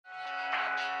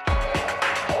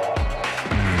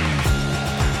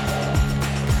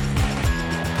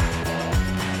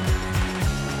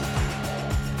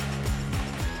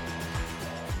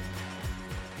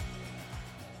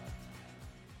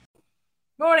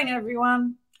morning,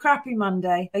 everyone. Crappy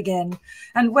Monday again.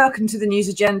 And welcome to the News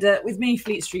Agenda with me,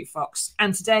 Fleet Street Fox.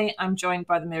 And today I'm joined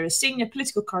by the Mirror's senior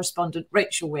political correspondent,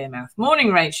 Rachel Wearmouth.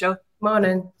 Morning, Rachel.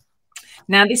 Morning.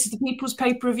 Now, this is the People's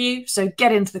Pay-Per-View, so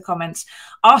get into the comments.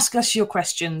 Ask us your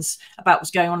questions about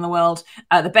what's going on in the world.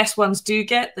 The best ones do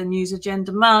get the News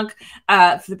Agenda mug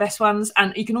for the best ones.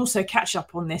 And you can also catch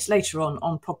up on this later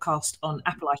on podcast on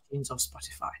Apple iTunes or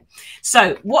Spotify.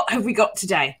 So what have we got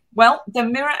today? Well, the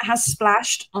Mirror has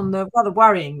splashed on the rather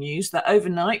worrying news that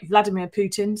overnight Vladimir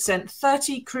Putin sent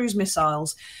 30 cruise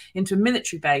missiles into a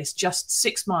military base just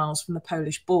 6 miles from the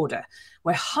Polish border,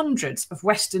 where hundreds of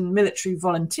Western military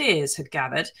volunteers had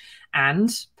gathered and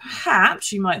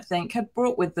perhaps, you might think, had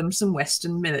brought with them some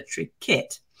Western military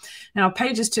kit. Now,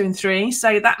 pages 2 and 3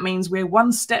 say that means we're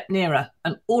one step nearer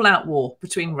an all-out war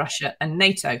between Russia and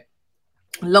NATO,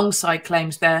 alongside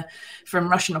claims there from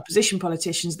Russian opposition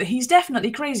politicians that he's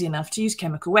definitely crazy enough to use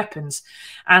chemical weapons.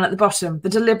 And at the bottom, the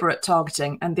deliberate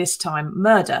targeting and this time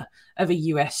murder of a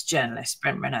US journalist,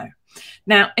 Brent Renaud.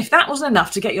 Now, if that wasn't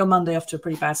enough to get your Monday off to a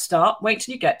pretty bad start, wait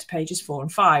till you get to pages 4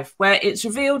 and 5, where it's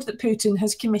revealed that Putin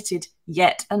has committed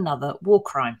yet another war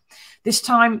crime, this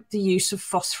time the use of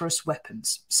phosphorus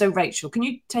weapons. So, Rachel, can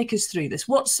you take us through this?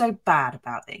 What's so bad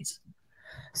about these?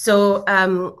 So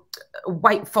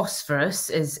white phosphorus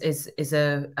is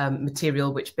a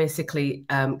material which basically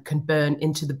can burn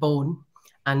into the bone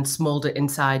and smoulder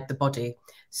inside the body.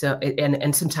 So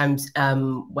and sometimes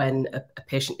when a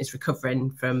patient is recovering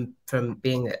from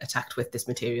being attacked with this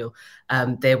material,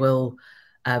 they will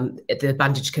the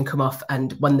bandage can come off,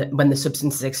 and when the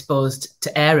substance is exposed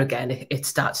to air again, it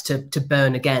starts to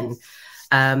burn again.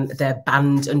 They're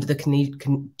banned under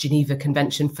the Geneva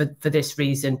Convention for this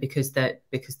reason, because they're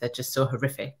just so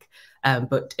horrific.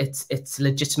 But it's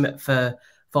legitimate for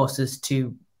forces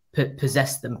to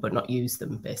possess them but not use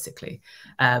them, basically.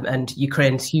 And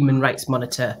Ukraine's Human Rights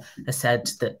Monitor has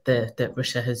said that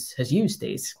Russia has used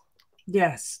these.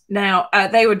 Yes. Now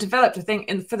they were developed, I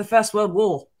think, for the First World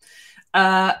War.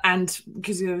 And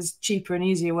because it was a cheaper and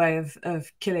easier way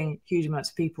of killing huge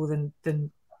amounts of people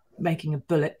than making a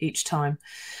bullet each time.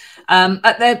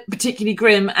 They're particularly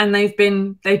grim, and they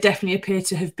definitely appear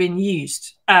to have been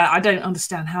used. I don't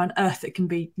understand how on earth it can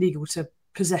be legal to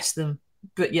possess them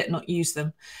but yet not use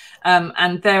them.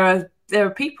 And there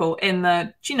are people on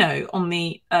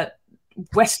the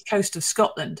west coast of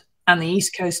Scotland and the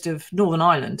east coast of Northern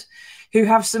Ireland who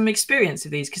have some experience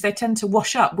of these, because they tend to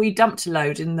wash up. We dumped a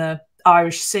load in the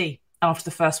Irish Sea after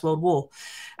the First World War,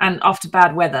 and after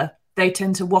bad weather they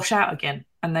tend to wash out again,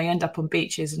 and they end up on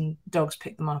beaches and dogs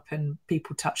pick them up and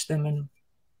people touch them, and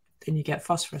then you get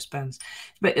phosphorus burns.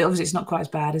 But obviously it's not quite as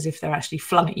bad as if they're actually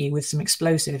flung at you with some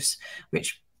explosives,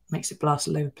 which makes it blast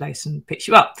all over the place and picks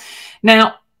you up.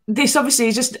 Now, this obviously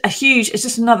is just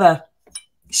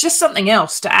it's just something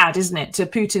else to add, isn't it, to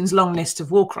Putin's long list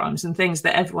of war crimes and things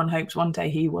that everyone hopes one day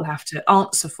he will have to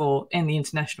answer for in the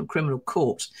International Criminal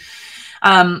Court.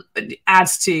 It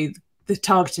adds to the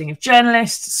targeting of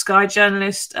journalists, Sky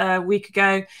journalist a week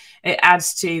ago. It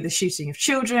adds to the shooting of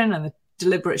children and the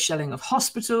deliberate shelling of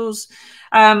hospitals.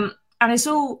 And it's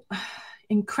all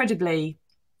incredibly,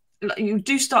 you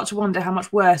do start to wonder how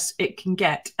much worse it can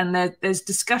get. And there's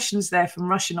discussions there from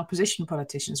Russian opposition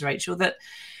politicians, Rachel, that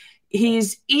he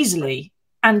is easily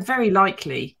and very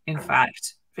likely, in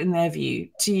fact, in their view,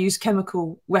 to use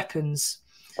chemical weapons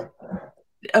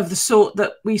of the sort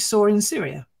that we saw in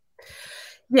Syria.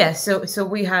 Yeah, so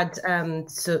we had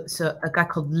so a guy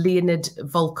called Leonid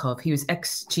Volkov. He was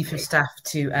ex-chief of staff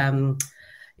to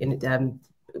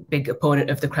big opponent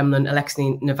of the Kremlin,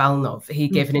 Alexei Navalny. He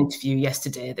gave an interview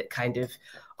yesterday that kind of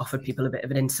offered people a bit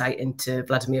of an insight into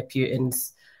Vladimir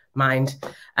Putin's mind.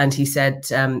 And he said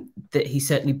that he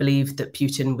certainly believed that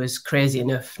Putin was crazy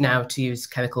enough now to use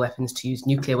chemical weapons, to use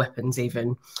nuclear weapons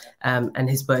even. And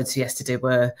his words yesterday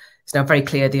were, it's now very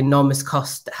clear the enormous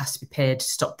cost that has to be paid to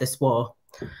stop this war.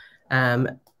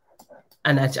 And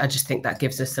I just think that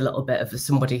gives us a little bit of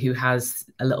somebody who has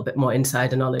a little bit more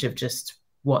insider knowledge of just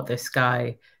what this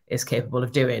guy is capable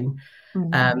of doing.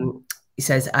 He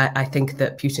says, I think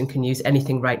that Putin can use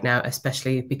anything right now,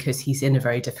 especially because he's in a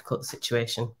very difficult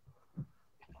situation.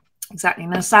 Exactly.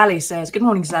 Now, Sally says, good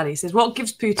morning, Sally says, what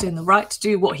gives Putin the right to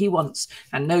do what he wants,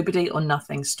 and nobody or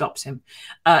nothing stops him?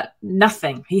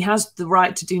 Nothing. He has the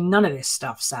right to do none of this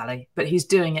stuff, Sally, but he's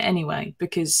doing it anyway,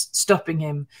 because stopping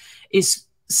him is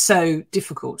so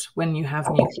difficult when you have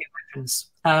nuclear weapons,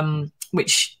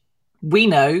 which we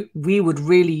know we would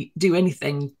really do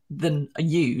anything than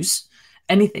use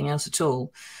anything else at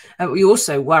all. We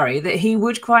also worry that he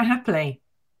would quite happily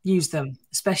use them,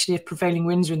 especially if prevailing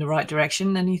winds are in the right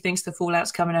direction and he thinks the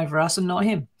fallout's coming over us and not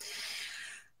him.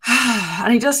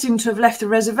 And he does seem to have left the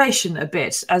reservation a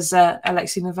bit, as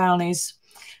Alexei Navalny's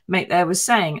mate there was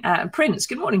saying. Prince,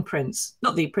 good morning, Prince.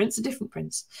 Not the Prince, a different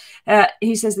Prince.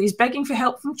 He says that he's begging for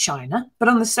help from China, but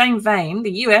on the same vein,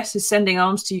 the US is sending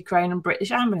arms to Ukraine and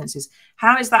British ambulances.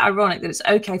 How is that ironic that it's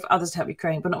okay for others to help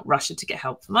Ukraine, but not Russia to get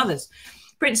help from others?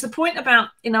 Prince, the point about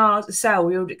in our cell,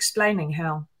 we were explaining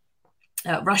how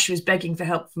Russia is begging for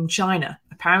help from China.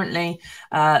 Apparently,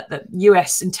 the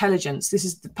US intelligence, this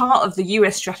is the part of the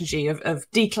US strategy of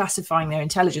declassifying their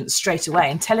intelligence straight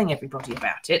away and telling everybody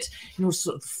about it in order to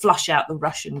sort of flush out the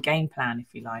Russian game plan,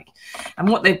 if you like. And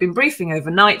what they've been briefing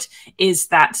overnight is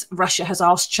that Russia has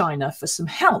asked China for some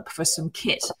help, for some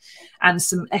kit and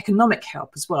some economic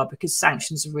help as well, because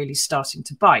sanctions are really starting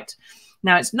to bite.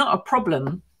 Now, it's not a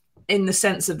problem in the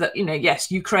sense of that, you know,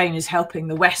 yes, Ukraine is helping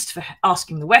the West for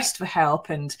asking the West for help,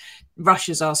 and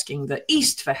Russia's asking the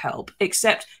East for help.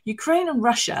 Except Ukraine and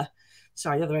Russia,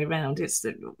 sorry, the other way around. It's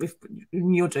that if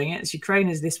you're doing it, it's Ukraine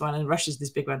is this one and Russia's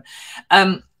this big one.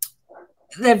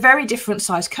 They're very different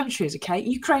sized countries. Okay,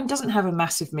 Ukraine doesn't have a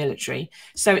massive military,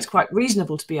 so it's quite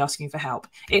reasonable to be asking for help.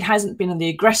 It hasn't been the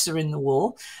aggressor in the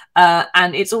war,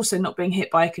 and it's also not being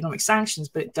hit by economic sanctions,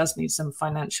 but it does need some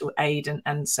financial aid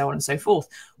and so on and so forth.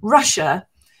 Russia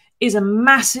is a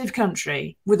massive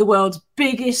country with the world's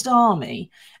biggest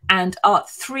army, and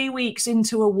 3 weeks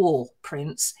into a war,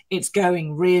 Prince, it's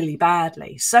going really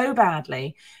badly. So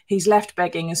badly, he's left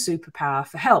begging a superpower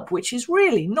for help, which is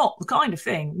really not the kind of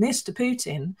thing Mr.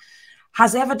 Putin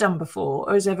has ever done before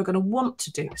or is ever going to want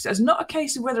to do. So it's not a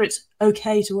case of whether it's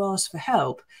okay to ask for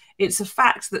help. It's a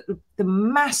fact that the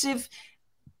massive,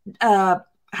 how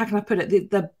can I put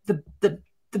it,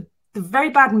 the very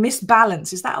bad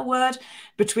misbalance, is that a word,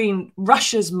 between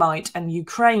Russia's might and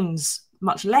Ukraine's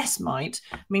much less might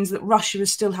means that Russia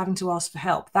is still having to ask for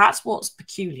help. That's what's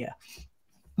peculiar.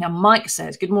 Now, Mike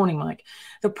says, good morning, Mike.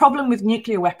 The problem with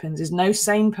nuclear weapons is no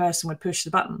sane person would push the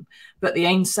button, but the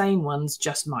insane ones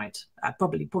just might.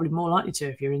 Probably more likely to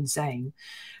if you're insane.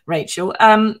 Rachel,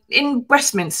 in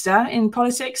Westminster, in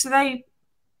politics,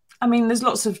 I mean, there's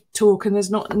lots of talk and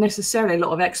there's not necessarily a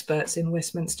lot of experts in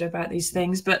Westminster about these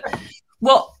things, but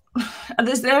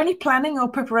is there any planning or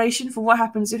preparation for what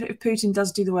happens if Putin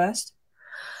does do the worst?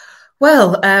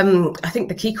 Well, I think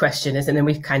the key question is, and then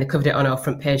we've kind of covered it on our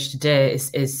front page today,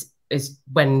 is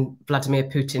when Vladimir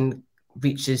Putin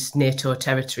reaches NATO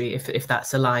territory, if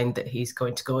that's a line that he's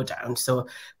going to go down. So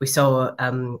we saw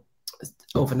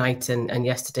overnight and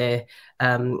yesterday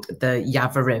the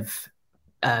Yavoriv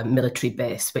military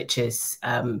base, which is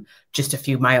just a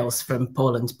few miles from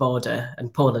Poland's border,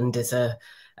 and Poland is a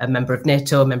member of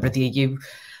NATO, a member of the EU,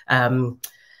 and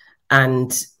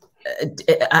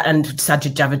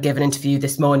Sajid Javid gave an interview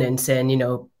this morning saying, you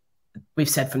know, we've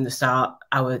said from the start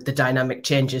the dynamic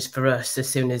changes for us as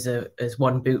soon as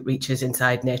one boot reaches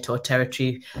inside NATO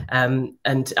territory,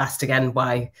 and asked again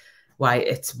why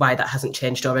that hasn't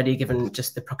changed already, given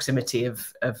just the proximity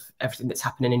of everything that's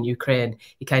happening in Ukraine.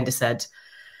 He kind of said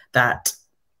that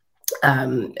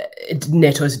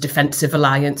NATO is a defensive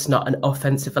alliance, not an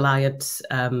offensive alliance,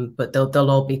 but they'll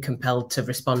all be compelled to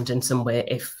respond in some way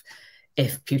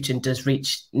if Putin does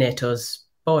reach NATO's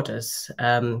borders.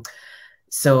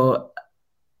 So,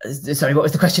 sorry, what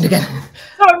was the question again?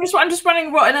 No, I'm just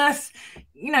wondering what on earth,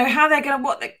 you know, how they're going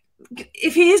to,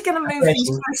 if he is going to move things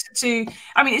closer to,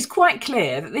 I mean, it's quite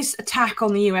clear that this attack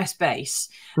on the US base,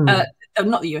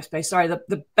 not the US base, sorry,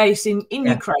 the base in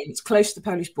Ukraine, it's close to the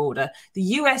Polish border. The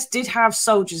US did have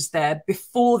soldiers there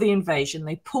before the invasion.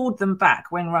 They pulled them back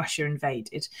when Russia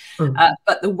invaded.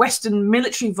 But the Western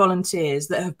military volunteers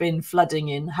that have been flooding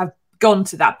in have gone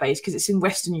to that base because it's in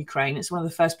Western Ukraine. It's one of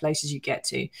the first places you get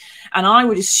to. And I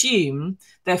would assume,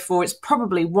 therefore, it's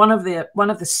probably one of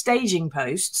the staging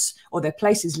posts, or there are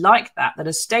places like that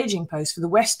are staging posts for the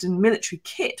Western military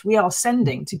kit we are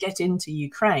sending to get into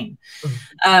Ukraine,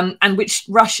 and which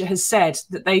Russia has said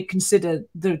that they consider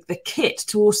the kit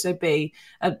to also be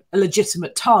a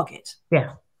legitimate target.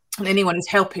 Yeah. And anyone who's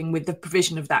helping with the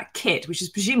provision of that kit, which is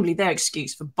presumably their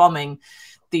excuse for bombing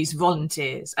these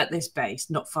volunteers at this base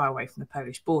not far away from the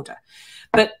Polish border.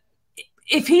 But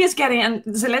if he is getting, and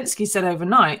Zelensky said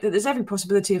overnight that there's every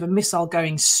possibility of a missile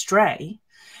going stray,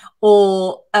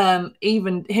 or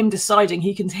even him deciding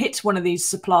he can hit one of these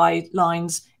supply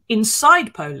lines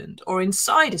inside Poland or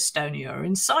inside Estonia or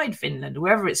inside Finland,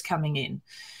 wherever it's coming in.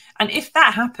 And if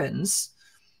that happens,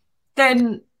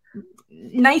 then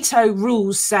NATO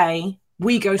rules say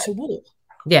we go to war.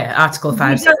 Yeah, Article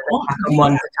 5 says attack on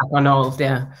one, attack on all.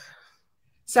 Yeah.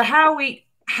 So how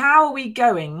are we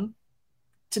going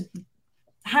to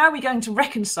how are we going to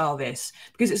reconcile this?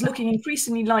 Because it's looking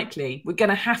increasingly likely we're going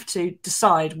to have to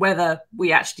decide whether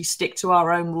we actually stick to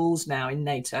our own rules now in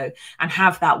NATO and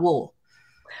have that war.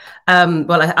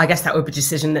 Well, I guess that would be a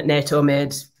decision that NATO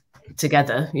made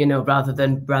together, you know, rather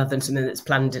than something that's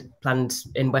planned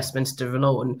in Westminster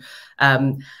alone.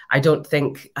 I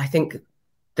think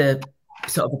the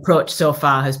sort of approach so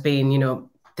far has been, you know,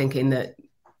 thinking that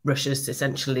Russia's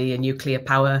essentially a nuclear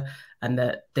power and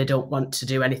that they don't want to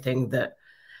do anything that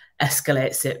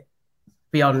escalates it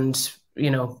beyond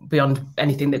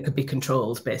anything that could be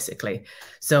controlled, basically.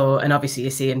 So, and obviously you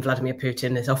see in Vladimir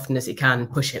Putin, as often as he can,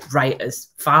 push it right as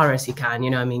far as he can. You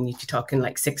know, I mean, you're talking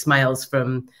like 6 miles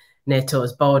from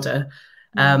NATO's border.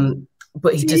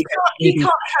 But he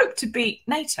can't hope to beat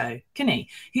NATO, can he?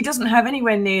 He doesn't have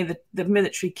anywhere near the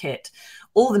military kit,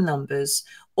 all the numbers,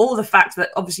 all the fact that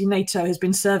obviously NATO has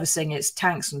been servicing its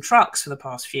tanks and trucks for the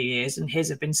past few years, and his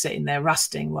have been sitting there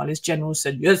rusting while his general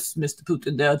said, yes, Mr.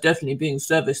 Putin, they are definitely being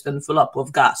serviced and full up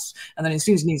of gas. And then as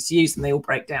soon as he needs to use them, they all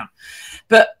break down.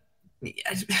 But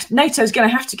NATO's going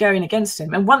to have to go in against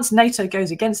him. And once NATO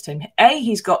goes against him, A,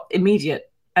 he's got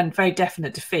immediate and very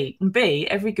definite defeat, and B,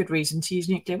 every good reason to use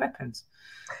nuclear weapons.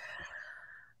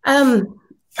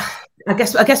 I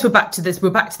guess we're back to this.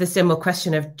 We're back to the similar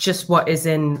question of just what is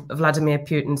in Vladimir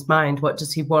Putin's mind. What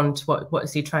does he want? What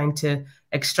is he trying to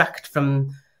extract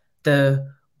from the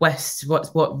West?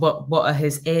 What are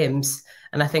his aims?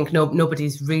 And I think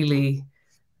nobody's really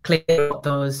clear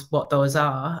what those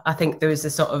are. I think there is a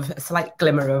sort of a slight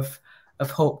glimmer of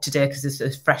hope today because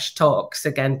there's fresh talks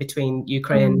again between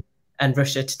Ukraine and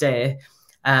Russia today.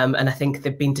 And I think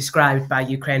they've been described by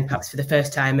Ukraine perhaps for the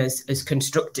first time as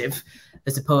constructive,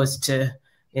 as opposed to,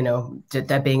 you know,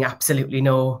 there being absolutely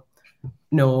no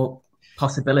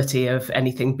possibility of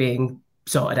anything being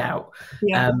sorted out.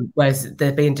 Yeah. Whereas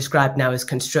they're being described now as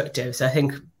constructive. So I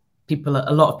think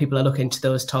a lot of people are looking to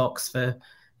those talks for,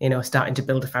 you know, starting to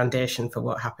build a foundation for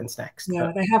what happens next.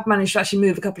 Yeah, they have managed to actually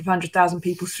move a couple of 100,000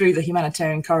 people through the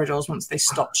humanitarian corridors once they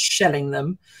stopped shelling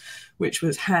them, which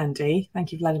was handy.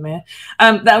 Thank you, Vladimir.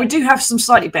 Now, we do have some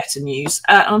slightly better news.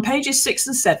 On pages 6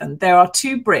 and 7, there are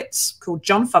 2 Brits called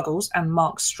John Fuggles and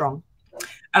Mark Strong,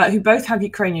 who both have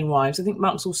Ukrainian wives. I think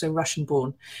Mark's also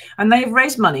Russian-born. And they have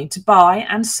raised money to buy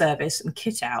and service and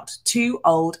kit out 2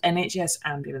 old NHS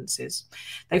ambulances.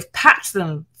 They've packed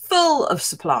them full of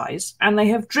supplies, and they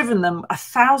have driven them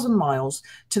 1,000 miles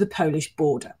to the Polish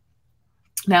border.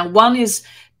 Now, one is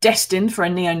destined for a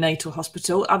neonatal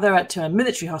hospital, other to a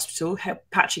military hospital,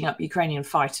 patching up Ukrainian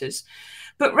fighters.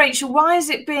 But Rachel, why is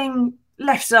it being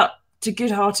left up to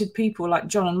good-hearted people like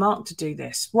John and Mark to do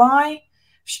this? Why?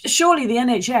 Surely the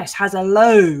NHS has a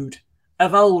load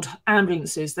of old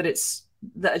ambulances that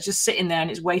are just sitting there and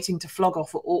it's waiting to flog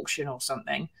off at auction or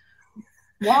something.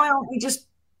 Why aren't we just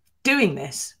doing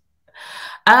this?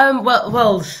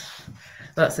 Well,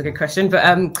 that's a good question, but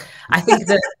I think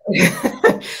that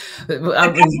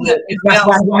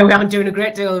that's why we aren't doing a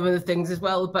great deal of other things as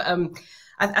well. But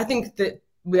I think that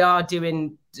we are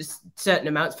doing just certain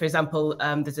amounts. For example,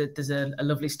 there's a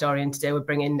lovely story, and today we're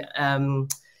bringing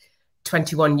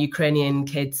 21 Ukrainian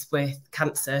kids with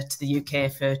cancer to the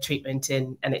UK for treatment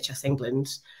in NHS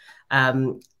England,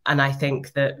 and I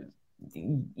think that.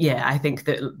 Yeah, I think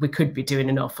that we could be doing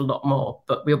an awful lot more,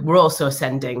 but we're also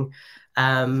sending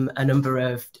a number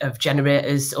of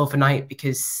generators overnight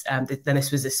because then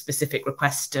this was a specific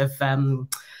request of I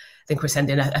think we're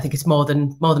sending I think it's more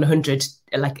than 100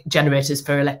 like generators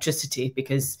for electricity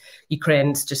because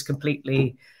Ukraine's just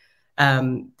completely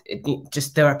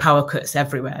there are power cuts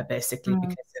everywhere basically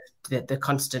because of the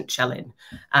constant shelling,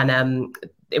 and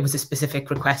it was a specific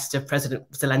request of President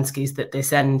Zelensky's that they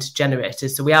send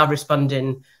generators. So we are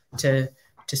responding to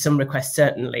some requests,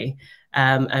 certainly.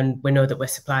 And we know that we're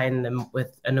supplying them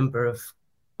with a number of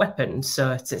weapons.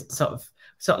 So it's sort of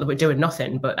we're doing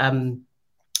nothing. But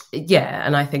yeah,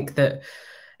 and I think that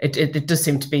it does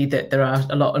seem to be that there are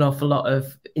an awful lot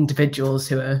of individuals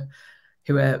who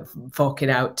are forking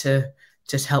out to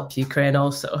just help Ukraine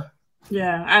also.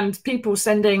 Yeah, and people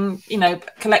sending,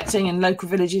 collecting in local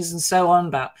villages and so on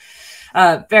about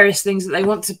various things that they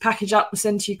want to package up and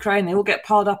send to Ukraine. They all get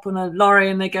piled up on a lorry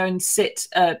and they go and sit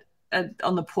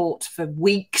on the port for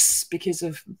weeks because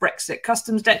of Brexit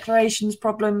customs declarations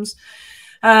problems.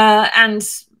 And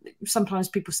sometimes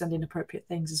people send inappropriate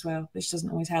things as well, which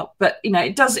doesn't always help. But,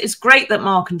 it's great that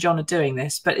Mark and John are doing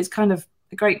this, but it's kind of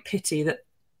a great pity that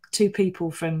 2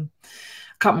 people from...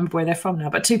 can't remember where they're from now,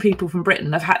 but 2 people from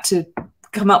Britain have had to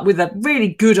come up with a really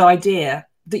good idea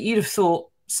that you'd have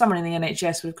thought someone in the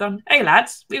NHS would have gone, hey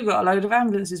lads, we've got a load of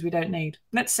ambulances we don't need.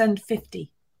 Let's send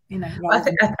 50. You know, I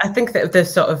think that the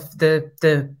sort of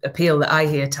the appeal that I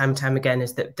hear time and time again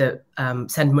is that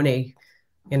send money,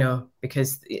 you know,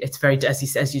 because it's very,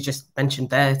 as you just mentioned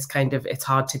there, it's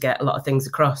hard to get a lot of things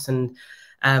across, and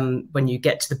when you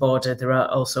get to the border, there are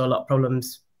also a lot of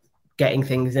problems getting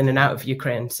things in and out of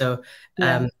Ukraine. So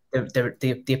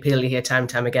the appeal you hear time and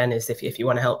time again is if you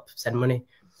want to help, send money.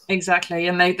 Exactly.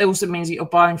 And they also means that you're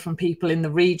buying from people in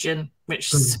the region, which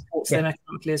supports them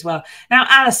economically as well. Now,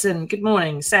 Alison, good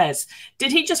morning, says,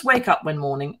 did he just wake up one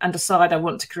morning and decide I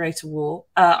want to create a war?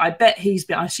 I bet he's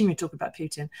been, I assume you're talking about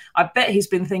Putin. I bet he's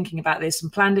been thinking about this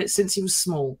and planned it since he was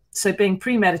small. So being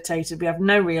premeditated, we have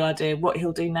no real idea what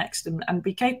he'll do next and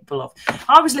be capable of.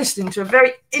 I was listening to a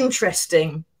very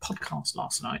interesting podcast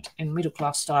last night in middle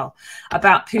class style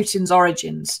about Putin's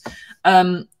origins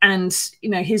and, you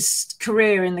know, his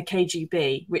career in the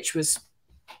KGB, which was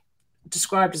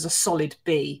described as a solid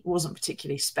B, wasn't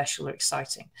particularly special or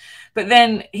exciting. But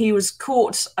then he was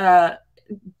caught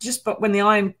just when the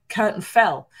Iron Curtain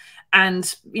fell,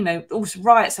 and, you know, also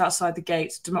riots outside the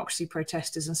gates, democracy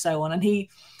protesters and so on. And he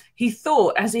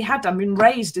thought, as he had done, been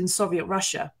raised in Soviet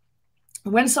Russia,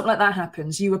 when something like that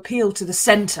happens, you appeal to the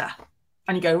center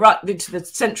and you go right into the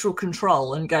central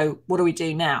control and go, what do we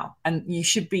do now? And you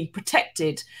should be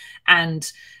protected and,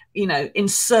 you know,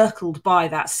 encircled by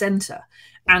that center.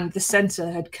 And the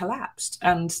center had collapsed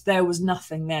and there was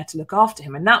nothing there to look after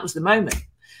him. And that was the moment,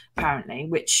 apparently,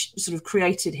 which sort of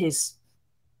created his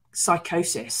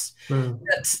psychosis,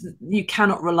 that you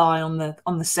cannot rely on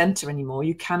the center anymore.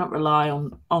 You cannot rely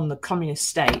on the communist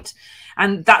state.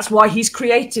 And that's why he's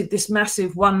created this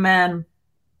massive one-man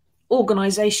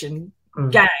organization,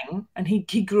 gang, and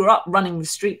he grew up running the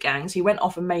street gangs. He went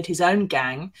off and made his own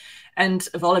gang and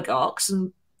of oligarchs,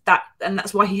 and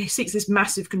that's why he seeks this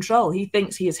massive control. He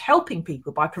thinks he is helping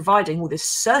people by providing all this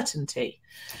certainty.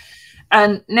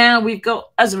 And now we've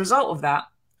got, as a result of that,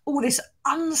 all this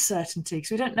uncertainty,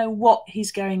 because we don't know what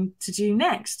he's going to do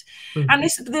next. And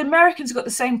the Americans have got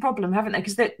the same problem, haven't they?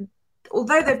 Because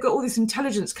although they've got all this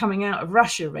intelligence coming out of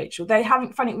Russia, Rachel, they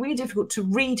haven't found it really difficult to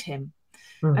read him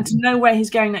and to know where he's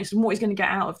going next and what he's going to get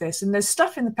out of this. And there's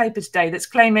stuff in the paper today that's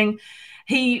claiming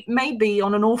he may be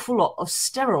on an awful lot of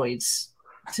steroids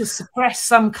to suppress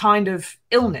some kind of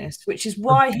illness, which is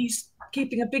why he's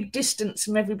keeping a big distance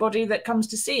from everybody that comes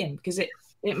to see him, because it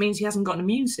means he hasn't got an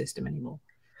immune system anymore.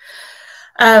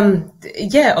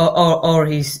 Yeah, or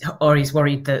he's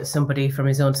worried that somebody from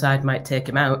his own side might take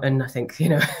him out. And I think, you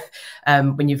know,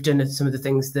 when you've done some of the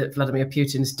things that Vladimir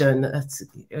Putin's done, that's,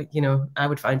 you know, I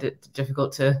would find it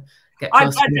difficult to get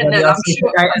close to anybody else.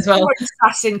 I'm sure an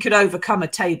assassin could overcome a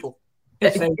table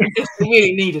if they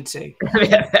really needed to.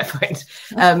 Yeah, fair point.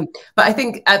 But I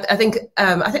think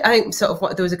sort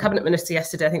of there was a cabinet minister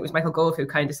yesterday, I think it was Michael Gove, who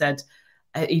kind of said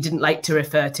he didn't like to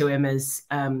refer to him as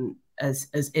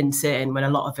insane when a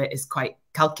lot of it is quite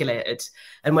calculated.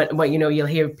 And when you know, you'll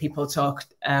hear people talk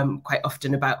quite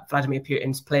often about Vladimir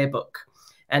Putin's playbook,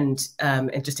 and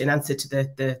just in answer to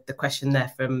the question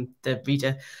there from the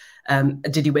reader,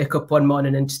 did he wake up one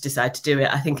morning and just decide to do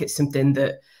it? I think it's something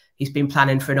that he's been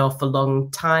planning for an awful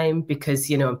long time, because,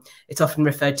 you know, it's often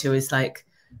referred to as like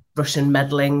Russian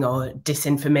meddling or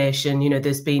disinformation. You know,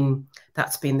 that's been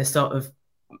the sort of,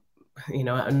 you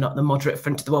know, not the moderate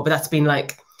front of the war, but that's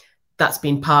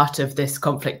been part of this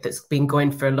conflict that's been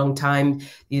going for a long time.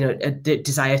 You know, a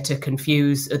desire to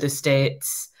confuse other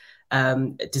states, a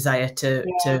desire to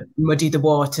muddy the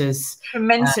waters.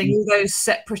 Fomenting all those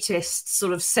separatist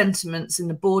sort of sentiments in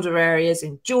the border areas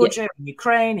in Georgia, in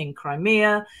Ukraine, in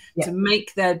Crimea, to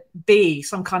make there be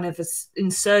some kind of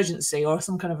insurgency or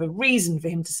some kind of a reason for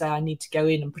him to say, I need to go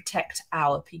in and protect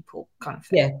our people, kind of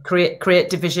thing. Yeah, create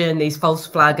division, these false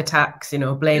flag attacks, you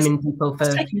know, blaming people for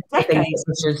things that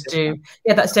Russians do.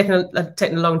 Yeah, that's taken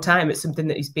a long time. It's something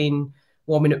that he's been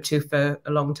warming up to for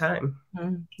a long time.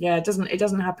 Yeah, it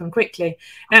doesn't happen quickly.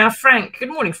 Now, Frank,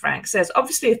 good morning, Frank, says,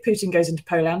 obviously if Putin goes into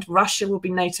Poland, Russia will be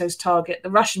NATO's target.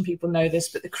 The Russian people know this,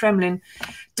 but the Kremlin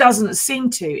doesn't seem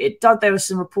to. There were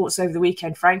some reports over the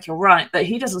weekend, Frank, you're right, that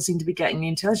he doesn't seem to be getting the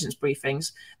intelligence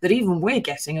briefings that even we're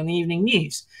getting on the evening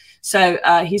news. So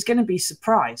he's going to be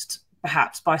surprised,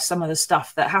 perhaps, by some of the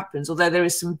stuff that happens, although there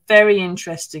is some very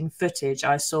interesting footage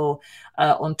I saw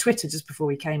on Twitter just before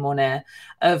we came on air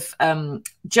of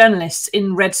journalists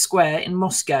in Red Square in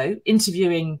Moscow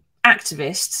interviewing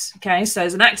activists. Okay, so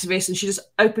there's an activist and she just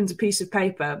opens a piece of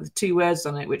paper with 2 words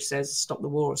on it which says stop the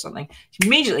war or something. She's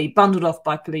immediately bundled off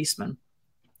by policemen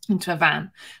into a van.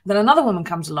 Then another woman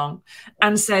comes along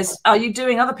and says, are you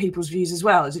doing other people's views as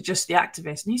well? Is it just the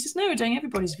activist? And he says, no, we're doing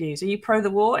everybody's views. Are you pro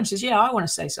the war? And she says, yeah, I want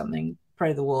to say something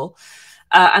pro the war.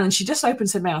 And then she just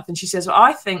opens her mouth and she says, well,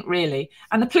 I think really,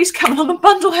 and the police come along and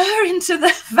bundle her into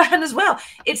the van as well.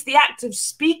 It's the act of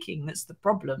speaking that's the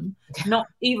problem, not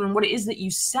even what it is that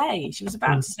you say. She was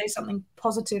about to say something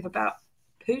positive about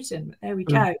Putin, but there we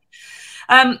go.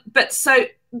 But so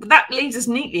that leads us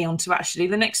neatly onto actually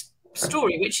the next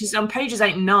story, which is on pages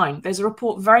 8 and 9. There's a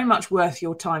report very much worth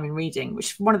your time in reading,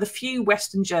 which one of the few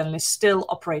Western journalists still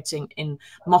operating in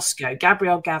Moscow,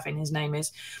 Gabriel Gavin, his name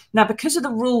is. Now, because of the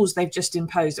rules they've just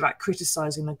imposed about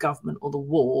criticizing the government or the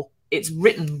war, it's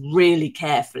written really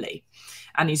carefully.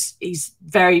 And he's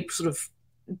very sort of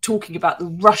talking about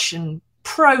the Russian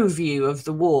pro view of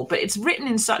the war, but it's written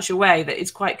in such a way that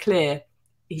it's quite clear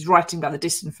he's writing about the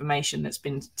disinformation that's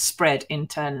been spread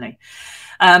internally.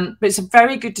 But it's a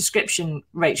very good description,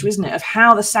 Rachel, isn't it, of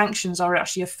how the sanctions are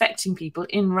actually affecting people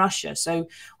in Russia. So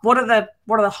what are the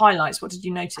highlights? What did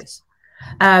you notice?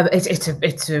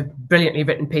 It's a brilliantly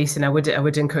written piece, and I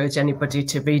would encourage anybody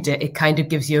to read it. It kind of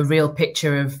gives you a real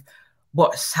picture of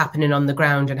what's happening on the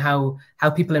ground and how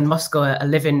people in Moscow are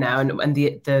living now, and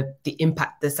the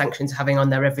impact the sanctions are having on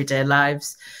their everyday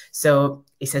lives. So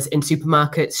he says in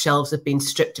supermarkets, shelves have been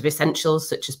stripped of essentials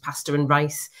such as pasta and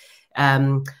rice.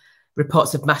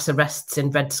 Reports of mass arrests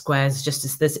in red squares, just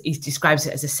as this, he describes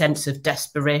it as a sense of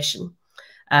desperation.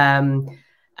 And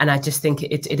I just think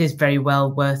it is very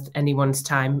well worth anyone's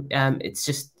time.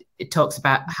 It talks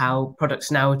about how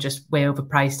products now are just way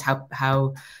overpriced,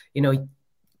 how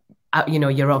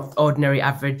your ordinary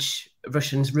average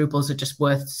Russians rubles are just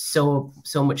worth so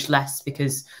much less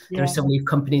because there are so many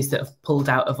companies that have pulled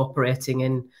out of operating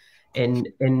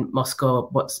in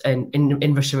Moscow,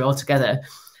 in Russia altogether.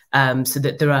 So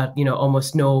that there are,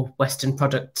 almost no Western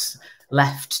products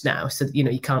left now. So,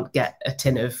 you can't get a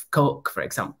tin of Coke, for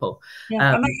example.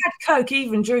 Yeah, and they had Coke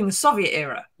even during the Soviet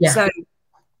era. Yeah. So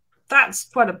that's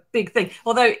quite a big thing.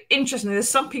 Although, interestingly, there's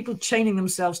some people chaining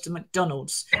themselves to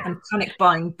McDonald's and panic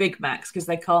buying Big Macs because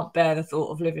they can't bear the thought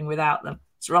of living without them.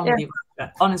 What's wrong with you?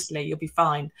 Honestly, you'll be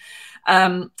fine.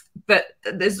 But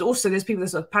there's people that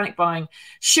sort of panic buying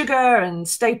sugar and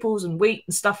staples and wheat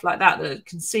and stuff like that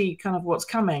can see kind of what's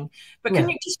coming. But can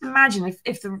you just imagine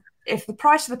if the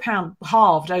price of the pound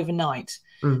halved overnight,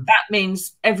 that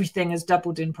means everything has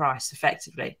doubled in price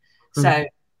effectively. So a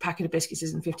packet of biscuits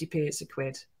isn't 50p, it's a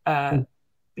quid. A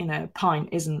pint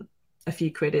isn't a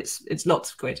few quid, it's lots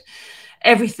of quid.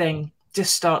 Everything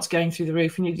just starts going through the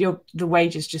roof, and the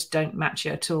wages just don't match it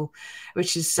at all,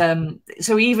 which is so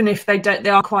even if they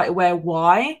are quite aware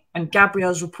why. And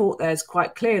Gabriel's report there is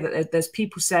quite clear that there's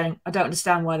people saying, I don't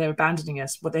understand why they're abandoning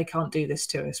us, but they can't do this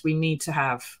to us. We need to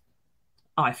have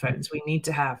iPhones, we need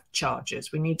to have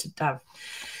chargers, we need to have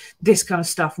this kind of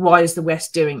stuff. Why is the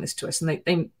West doing this to us? And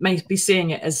they may be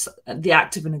seeing it as the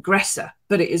act of an aggressor,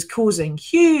 but it is causing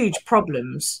huge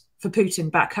problems for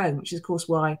Putin back home, which is of course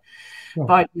why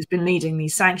Biden has been leading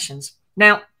these sanctions.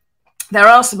 Now, there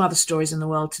are some other stories in the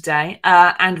world today,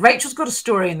 and Rachel's got a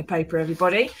story in the paper,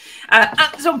 everybody.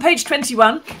 It's on page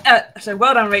 21. So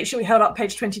well done, Rachel. We held up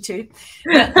page 22.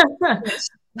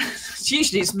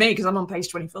 Usually it's me because I'm on page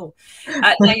 24.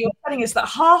 Now you're telling us that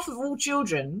half of all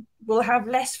children will have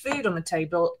less food on the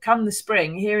table come the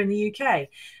spring here in the UK.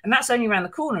 And that's only around the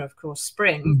corner, of course,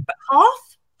 spring. But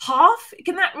half?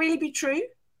 Can that really be true?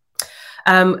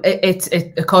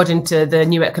 It according to the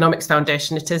New Economics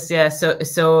Foundation, it is, yeah.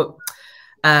 So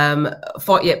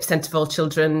 48% of all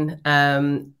children,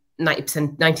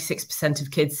 96% of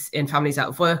kids in families out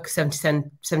of work,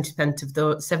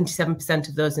 77%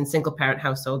 of those in single parent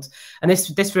households. And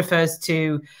this refers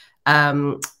to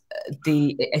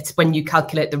it's when you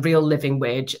calculate the real living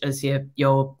wage as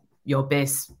your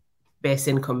base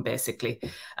income, basically,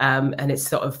 and it's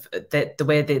sort of the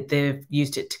way that they've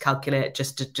used it to calculate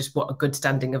just what a good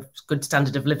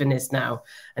standard of living is now,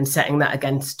 and setting that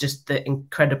against just the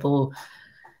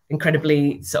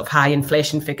incredibly sort of high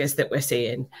inflation figures that we're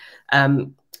seeing.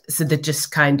 So they're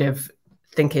just kind of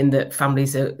thinking that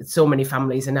so many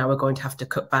families are now going to have to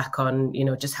cut back on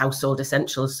just household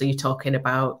essentials. So you're talking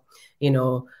about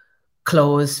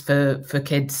clothes for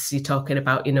kids. You're talking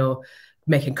about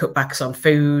making cutbacks on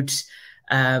food.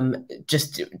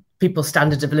 Just people's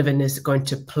standard of living is going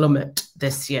to plummet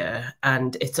this year,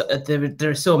 and it's there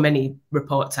are so many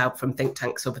reports out from think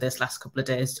tanks over this last couple of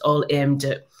days, all aimed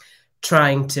at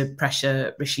trying to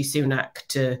pressure Rishi Sunak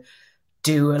to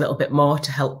do a little bit more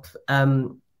to help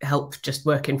just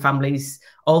working families,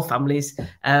 all families.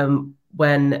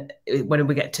 When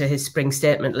we get to his spring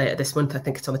statement later this month, I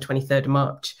think it's on the 23rd of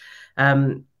March,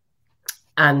 and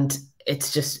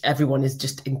it's just everyone is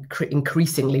just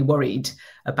increasingly worried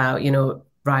about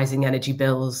rising energy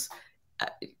bills,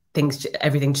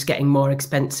 everything just getting more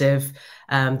expensive.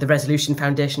 The Resolution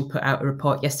Foundation put out a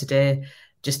report yesterday,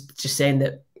 just saying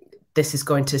that this is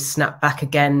going to snap back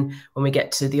again when we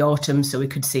get to the autumn. So we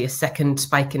could see a second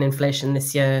spike in inflation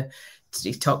this year.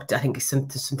 He talked, I think,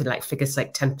 something like figures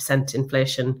like 10%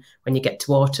 inflation when you get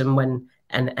to autumn, when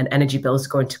and energy bills are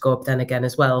going to go up then again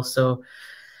as well. So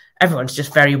everyone's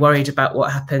just very worried about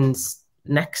what happens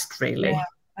next, really. Yeah.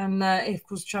 And of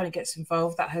course, China gets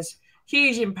involved. That has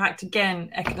huge impact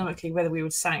again economically, whether we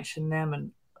would sanction them,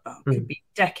 and could be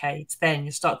decades. Then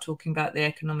you start talking about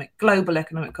the global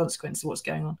economic consequences of what's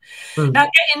going on. Now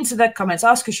get into the comments,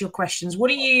 ask us your questions. What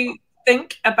do you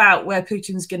think about where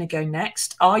Putin's going to go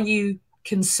next? Are you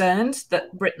concerned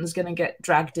that Britain's going to get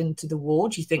dragged into the war?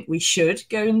 Do you think we should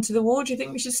go into the war? Do you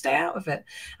think we should stay out of it?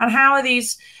 And how are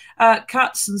these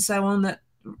cuts and so on that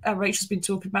Rachel's been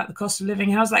talking about, the cost of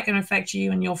living, how's that going to affect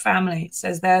you and your family? It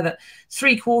says there that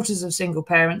 3/4 of single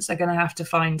parents are going to have to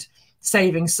find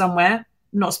savings somewhere,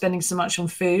 not spending so much on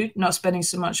food, not spending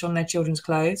so much on their children's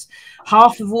clothes.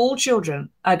 Half of all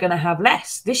children are going to have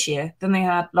less this year than they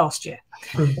had last year.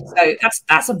 So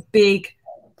that's a big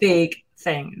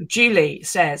thing. Julie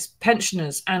says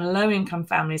pensioners and low-income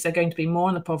families are going to be more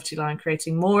on the poverty line,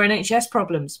 creating more NHS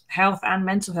problems, health and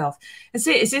mental health.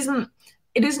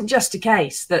 It isn't just a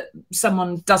case that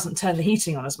someone doesn't turn the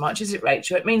heating on as much, is it,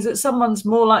 Rachel? It means that someone's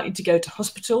more likely to go to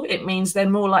hospital. It means they're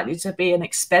more likely to be an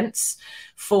expense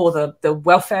for the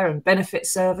welfare and benefit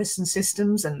service and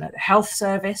systems and the health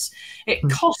service. It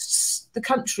costs the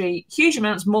country huge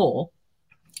amounts more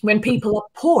when people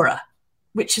are poorer,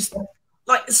 which is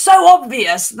like so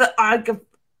obvious that I've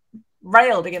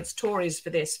railed against Tories for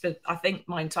this for, I think,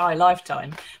 my entire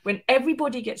lifetime. When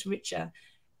everybody gets richer,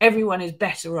 everyone is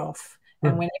better off.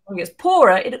 And when everyone gets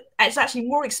poorer, it's actually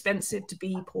more expensive to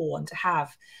be poor and to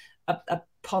have a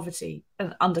poverty,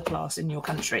 an underclass in your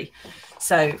country.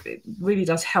 So it really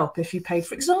does help if you pay,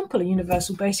 for example, a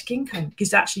universal basic income,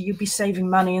 because actually you'd be saving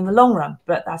money in the long run.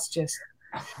 But that's just...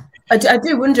 I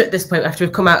do wonder at this point, after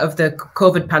we've come out of the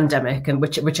COVID pandemic, and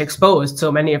which exposed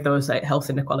so many of those like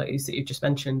health inequalities that you just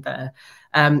mentioned there,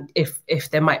 if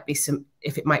there might be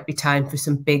if it might be time for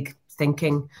some big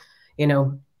thinking, you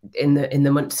know, in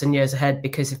the months and years ahead,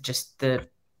 because of just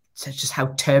how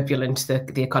turbulent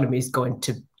the economy is going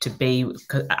to be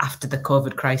after the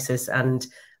COVID crisis and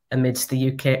amidst the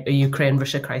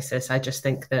Ukraine-Russia crisis. I just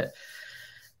think that,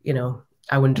 you know,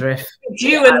 I wonder if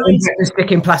the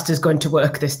sticking plaster is going to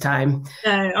work this time.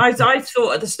 No, I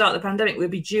thought at the start of the pandemic we'd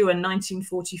be due a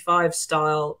 1945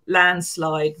 style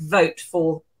landslide vote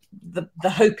for the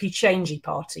Hopey Changey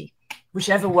party,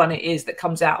 whichever one it is that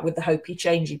comes out with the Hopey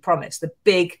Changey promise, the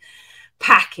big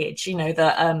package, you know,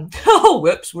 the oh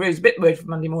whoops, we're a bit weird for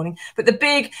Monday morning, but the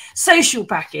big social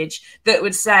package that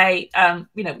would say,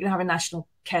 you know, we're going to have a national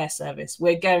care service,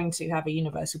 we're going to have a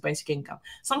universal basic income,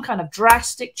 some kind of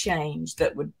drastic change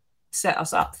that would set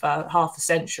us up for half a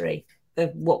century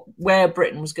of where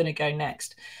Britain was going to go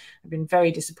next. I've been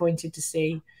very disappointed to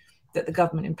see that the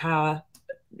government in power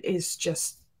is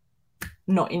just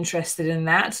not interested in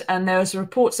that. And there was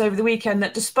reports over the weekend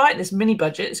that despite this mini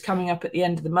budget is coming up at the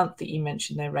end of the month that you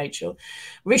mentioned there, Rachel,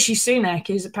 Rishi Sunak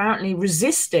is apparently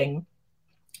resisting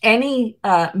any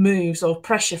moves or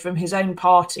pressure from his own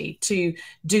party to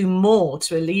do more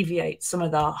to alleviate some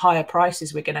of the higher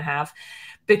prices we're going to have,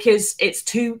 because it's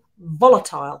too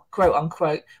volatile, quote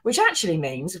unquote, which actually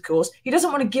means, of course, he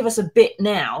doesn't want to give us a bit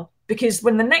now, because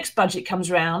when the next budget comes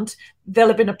around, there'll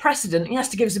have been a precedent. He has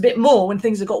to give us a bit more when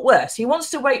things have got worse. He wants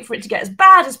to wait for it to get as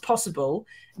bad as possible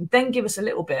and then give us a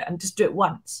little bit and just do it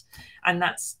once. And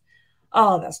that's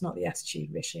not the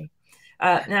attitude, Rishi.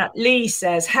 Now, Lee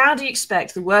says, how do you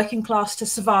expect the working class to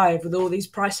survive with all these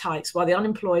price hikes while the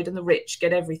unemployed and the rich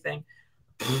get everything?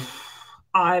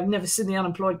 I've never seen the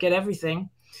unemployed get everything.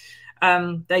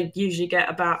 They usually get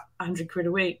about 100 quid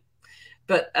a week.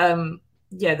 But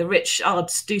yeah, the rich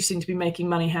do seem to be making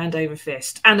money hand over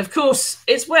fist. And of course,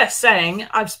 it's worth saying,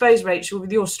 I suppose, Rachel,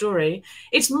 with your story,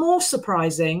 it's more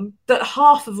surprising that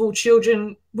half of all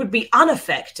children would be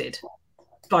unaffected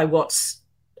by what's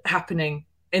happening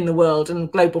in the world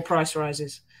and global price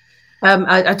rises.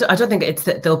 I don't think it's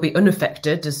that they'll be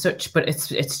unaffected as such, but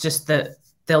it's just that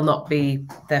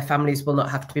their families will not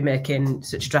have to be making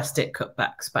such drastic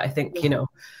cutbacks. But I think, you know,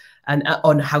 and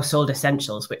on household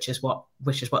essentials, which is what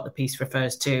the piece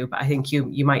refers to. But I think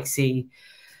you might see,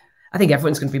 I think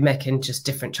everyone's going to be making just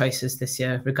different choices this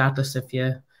year, regardless of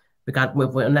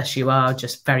unless you are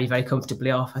just very, very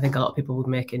comfortably off. I think a lot of people will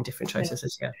be making different choices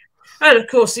this year. And of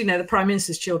course, you know, the Prime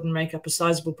Minister's children make up a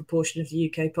sizable proportion of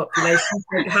the UK population.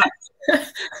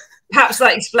 Perhaps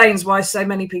that explains why so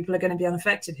many people are going to be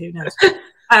unaffected. Who knows?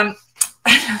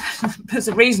 there's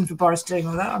a reason for Boris doing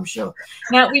all that, I'm sure.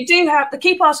 Now, we do have to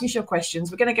keep asking us your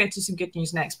questions. We're going to go to some good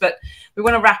news next, but we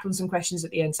want to wrap on some questions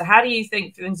at the end. So how do you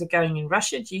think things are going in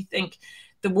Russia? Do you think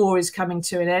the war is coming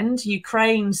to an end?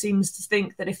 Ukraine seems to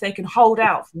think that if they can hold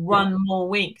out for one more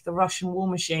week, the Russian war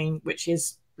machine, which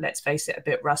is, let's face it, a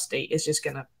bit rusty, is just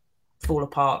going to fall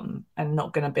apart and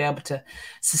not going to be able to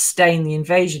sustain the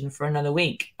invasion for another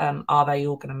week. Are they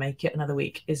all going to make it another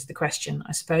week is the question,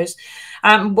 I suppose.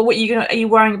 But what are you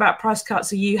worrying about price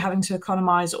cuts? Are you having to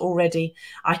economize already?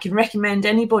 I can recommend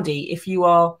anybody, if you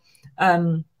are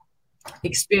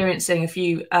experiencing a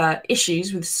few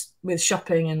issues with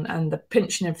shopping and the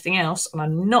pinch and everything else, and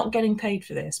I'm not getting paid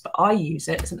for this, but I use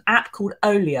it. It's an app called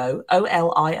Olio, Olio.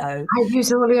 I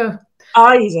use Olio.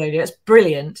 I use Olio. It's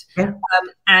brilliant. Yeah.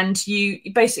 And you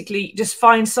basically just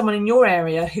find someone in your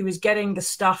area who is getting the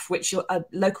stuff which your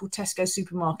local Tesco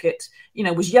supermarket,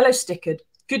 was yellow stickered,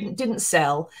 didn't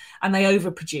sell, and they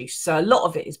overproduce. So a lot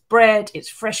of it is bread, it's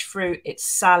fresh fruit, it's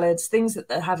salads, things that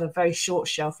have a very short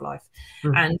shelf life.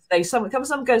 And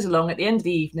someone goes along at the end of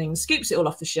the evening, scoops it all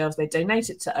off the shelves, they donate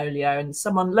it to Olio, and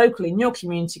someone locally in your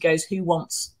community goes, who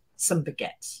wants some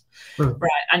baguettes?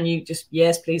 Right, and you just,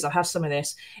 yes, please, I'll have some of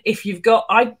this. If you've got,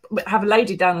 I have a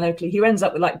lady down locally who ends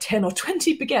up with like 10 or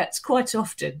 20 baguettes quite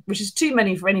often, which is too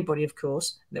many for anybody, of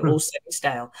course. They're all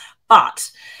semi-stale.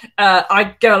 But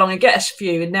I go along and get a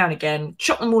few, and now and again,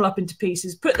 chop them all up into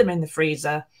pieces, put them in the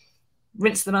freezer,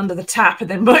 rinse them under the tap, and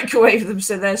then microwave them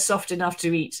so they're soft enough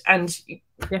to eat. And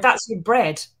that's your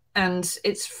bread, and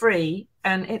it's free.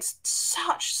 And it's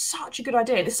such a good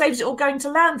idea. It saves it all going to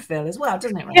landfill as well,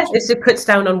 doesn't it, Rachel? Yes, it cuts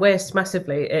down on waste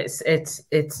massively. It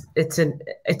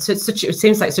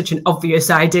seems like such an obvious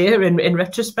idea in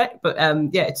retrospect, but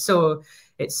it's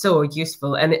so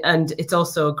useful, and it's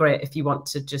also great if you want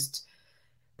to just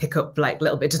pick up like a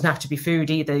little bit. It doesn't have to be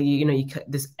food either.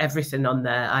 There's everything on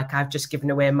there. Like I've just given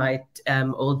away my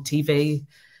old TV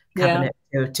cabinet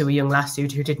to a young lass who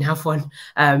didn't have one.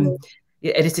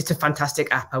 It's a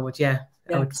fantastic app. I would. So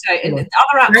other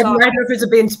apps neither of us are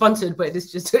being sponsored, but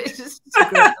it's just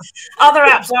other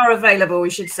apps are available, we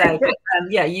should say. But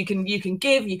you can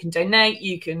give, you can donate,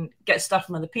 you can get stuff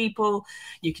from other people,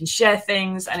 you can share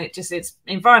things, and it's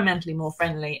environmentally more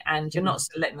friendly, and you're not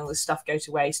letting all this stuff go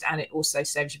to waste, and it also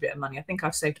saves you a bit of money. I think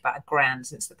I've saved about £1,000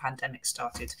 since the pandemic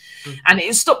started. And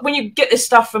it's when you get this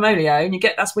stuff from Olio, and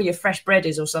that's where your fresh bread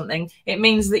is or something, it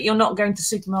means that you're not going to the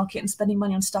supermarket and spending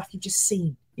money on stuff you've just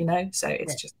seen, so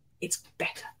it's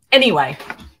better. Anyway,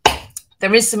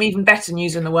 there is some even better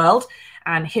news in the world,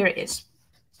 and here it is.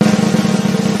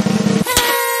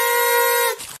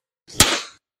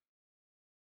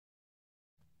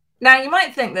 Now, you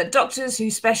might think that doctors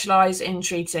who specialise in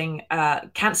treating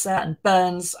cancer and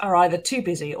burns are either too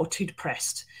busy or too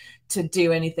depressed to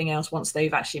do anything else once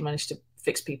they've actually managed to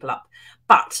fix people up.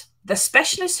 But the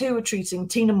specialists who were treating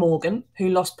Tina Morgan, who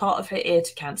lost part of her ear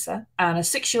to cancer, and a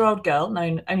 6-year-old girl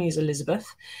known only as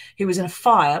Elizabeth, who was in a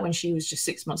fire when she was just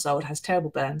 6 months old, has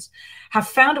terrible burns, have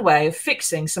found a way of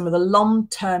fixing some of the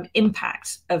long-term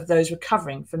impact of those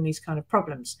recovering from these kind of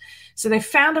problems. So they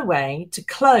found a way to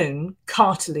clone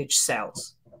cartilage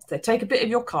cells. They take a bit of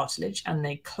your cartilage and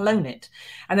they clone it,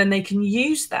 and then they can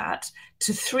use that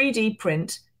to 3D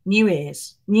print new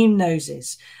ears, new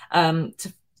noses,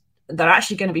 they're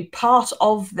actually going to be part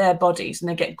of their bodies, and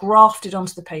they get grafted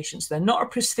onto the patients. They're not a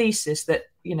prosthesis that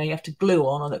you have to glue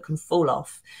on or that can fall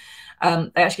off.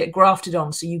 They actually get grafted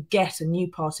on, so you get a new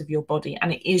part of your body,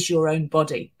 and it is your own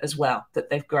body as well that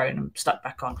they've grown and stuck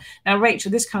back on. Now, Rachel,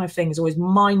 this kind of thing is always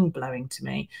mind-blowing to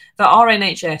me, that our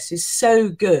NHS is so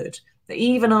good that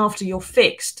even after you're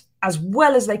fixed, as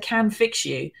well as they can fix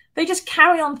you, they just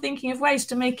carry on thinking of ways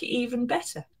to make it even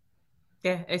better.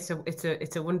 Yeah, it's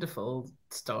a wonderful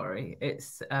story.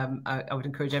 It's I would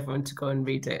encourage everyone to go and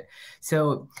read it.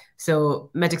 So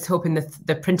Medic's hoping that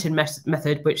the printing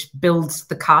method, which builds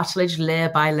the cartilage layer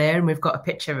by layer, and we've got a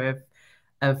picture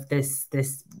of this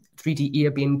 3D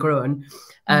ear being grown,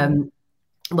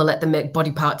 will let them make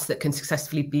body parts that can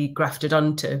successfully be grafted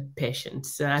onto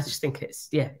patients. So I just think it's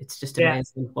just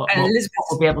amazing what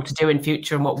we'll be able to do in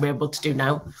future and what we're able to do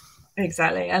now.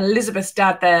 Exactly. And Elizabeth's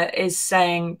dad there is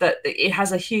saying that it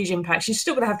has a huge impact. She's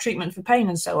still going to have treatment for pain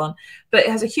and so on, but it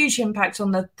has a huge impact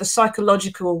on the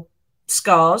psychological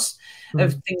scars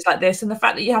of things like this, and the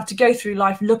fact that you have to go through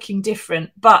life looking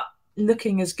different, but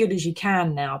looking as good as you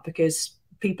can now, because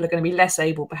people are going to be less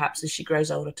able, perhaps, as she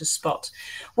grows older, to spot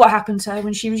what happened to her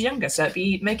when she was younger. So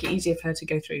make it easier for her to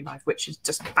go through life, which is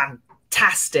just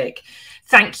fantastic.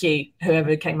 Thank you,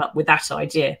 whoever came up with that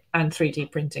idea, and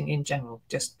 3D printing in general,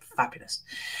 just fabulous.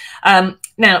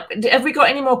 Now, have we got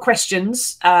any more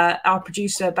questions, our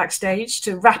producer backstage,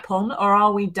 to wrap on, or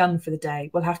are we done for the day?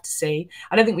 We'll have to see.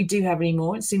 I don't think we do have any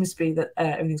more. It seems to be that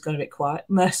everything's gone a bit quiet.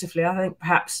 Mercifully, I think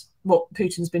perhaps what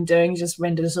Putin's been doing is just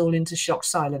rendered us all into shocked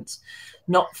silence,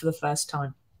 not for the first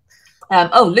time.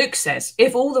 Luke says,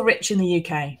 if all the rich in the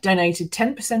UK donated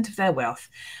 10% of their wealth,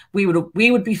 we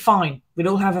would be fine. We'd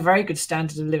all have a very good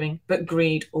standard of living, but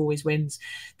greed always wins.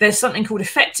 There's something called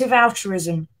effective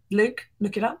altruism. Luke,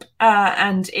 look it up.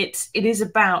 And it is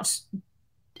about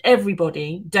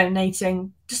everybody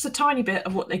donating just a tiny bit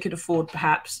of what they could afford,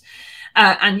 perhaps.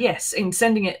 And yes, in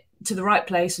sending it to the right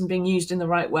place and being used in the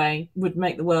right way would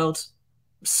make the world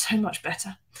so much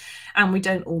better. And we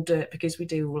don't all do it because we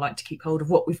do all like to keep hold of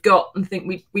what we've got and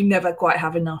think we never quite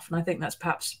have enough. And I think that's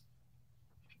perhaps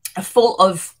a fault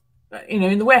of,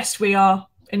 in the West, we are,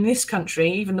 in this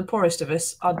country, even the poorest of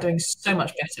us are doing so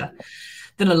much better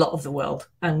than a lot of the world.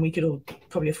 And we could all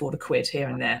probably afford a quid here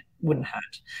and there, wouldn't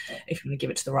hurt, if you want to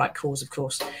give it to the right cause, of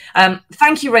course.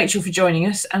 Thank you, Rachel, for joining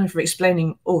us and for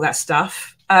explaining all that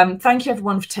stuff. Thank you,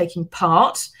 everyone, for taking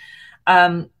part.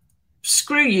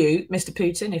 Screw you, Mr.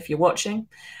 Putin, if you're watching.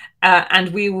 And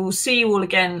we will see you all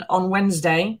again on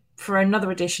Wednesday for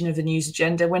another edition of the News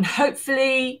Agenda, when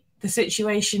hopefully the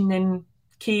situation in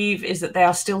Kyiv is that they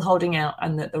are still holding out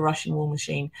and that the Russian war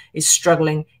machine is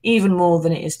struggling even more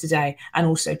than it is today. And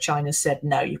also China said,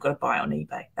 no, you've got to buy on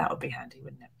eBay. That would be handy,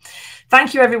 wouldn't it?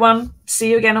 Thank you, everyone. See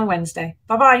you again on Wednesday.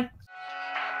 Bye-bye.